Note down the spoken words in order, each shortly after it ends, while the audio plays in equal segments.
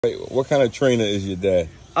What kind of trainer is your dad?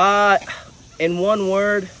 In one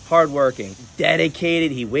word, hardworking.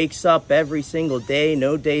 Dedicated. He wakes up every single day,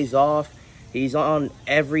 no days off. He's on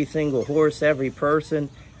every single horse, every person,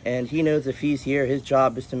 and he knows if he's here, his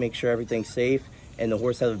job is to make sure everything's safe and the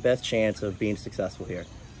horse has the best chance of being successful here.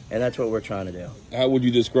 And that's what we're trying to do. How would you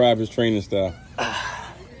describe his training style?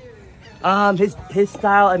 His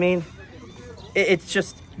style, I mean, it's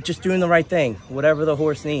just doing the right thing, whatever the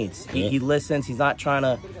horse needs. He listens. He's not trying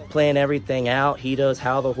to plan everything out. He does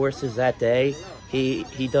how the horse is that day.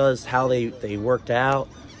 He does how they worked out,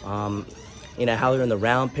 you know, how they're in the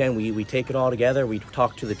round pen. We take it all together. We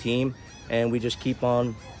talk to the team, and we just keep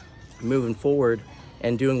on moving forward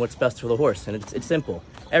and doing what's best for the horse. And it's simple.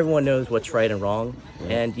 Everyone knows what's right and wrong,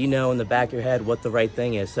 and you know in the back of your head what the right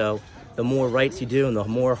thing is. So the more rights you do and the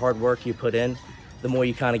more hard work you put in, the more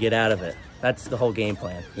you kind of get out of it. That's the whole game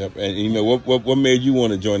plan. Yep. And you know, what made you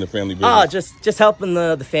want to join the family business? Just helping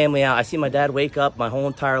the family out. I see my dad wake up my whole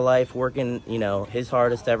entire life working, you know, his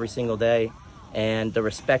hardest every single day, and the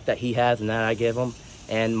respect that he has and that I give him.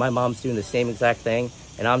 And my mom's doing the same exact thing,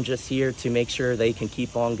 and I'm just here to make sure they can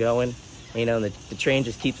keep on going. You know, the train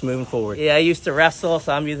just keeps moving forward. Yeah, I used to wrestle,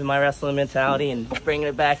 so I'm using my wrestling mentality and bringing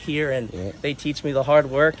it back here, and they teach me the hard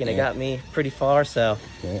work, and it got me pretty far, so,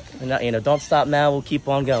 you know, don't stop now, we'll keep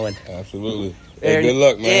on going. Absolutely. Hey, good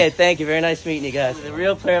luck, man. Yeah, thank you. Very nice meeting you guys. The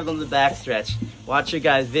real player on the backstretch. Watch your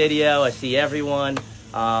guys' video. I see everyone.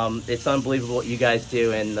 It's unbelievable what you guys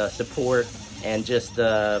do, and the support, and just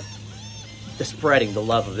the spreading the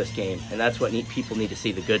love of this game, and that's what people need to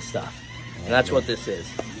see, the good stuff. And that's what this is.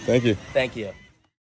 Thank you. Thank you.